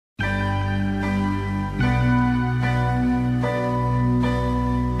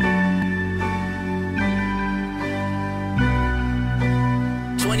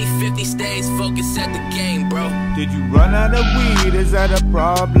stays focused at the game, bro. Did you run out of weed? Is that a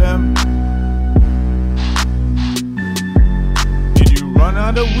problem? Did you run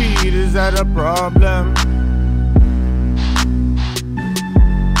out of weed? Is that a problem?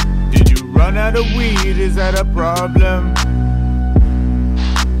 Did you run out of weed? Is that a problem?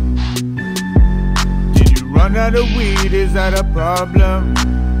 Did you run out of weed? Is that a problem?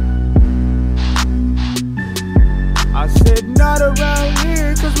 I said not around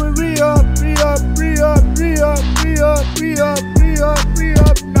here, cause we re-up.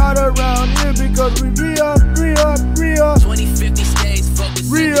 Not around here because we re-up. 2050 stays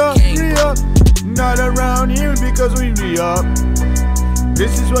focused at the game, bro. Not around here because we re-up.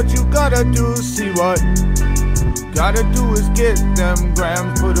 This is what you gotta do, see what gotta do is get them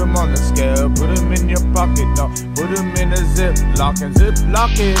grams, put them on the scale, put them in your pocket, no, put them in a Ziploc and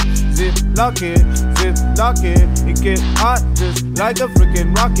Ziplock it, Ziplock it, Ziplock it. It get hot just like a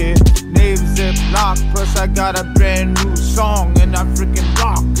freaking rocket. Name Ziplok, plus I got a brand new song and I freaking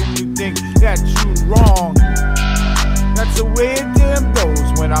rock, and you think that you wrong. That's the way it damn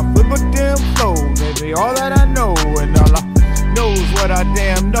goes when I flip a damn flow, baby. All that I know and all I knows what I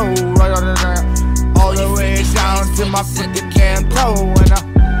damn know. All the way down to my freaking damn toe.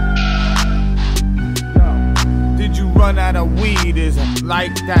 And did you run out of weed? Isn't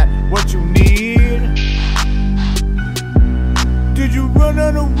like that what you need? Did you run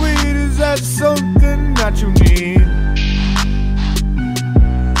out of weed? Is that something that you need?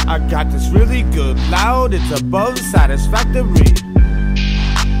 I got this really good loud, it's above satisfactory.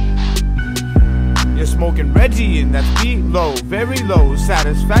 You're smoking Reggie and that's beat low, very low,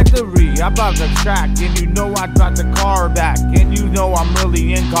 satisfactory. I bought the track and you know I got the car back, and you know I'm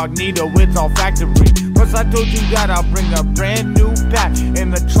really incognito, it's all factory. Plus I told you that I'll bring a brand new pack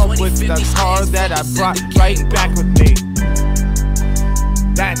in the trunk with the car that I brought right back with me.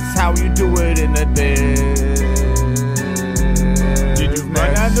 That's how you do it in the biz. Did you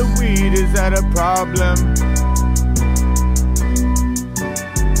run out of weed? Is that a problem?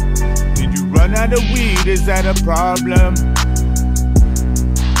 Did you run out of weed? Is that a problem?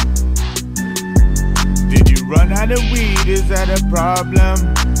 Did you run out of weed? Is that a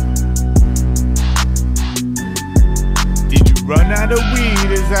problem? Did you run out of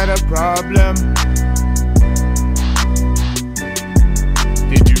weed? Is that a problem?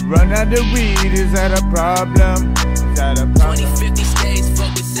 Did you run out of weed? Is that a problem? Is that a problem? 2050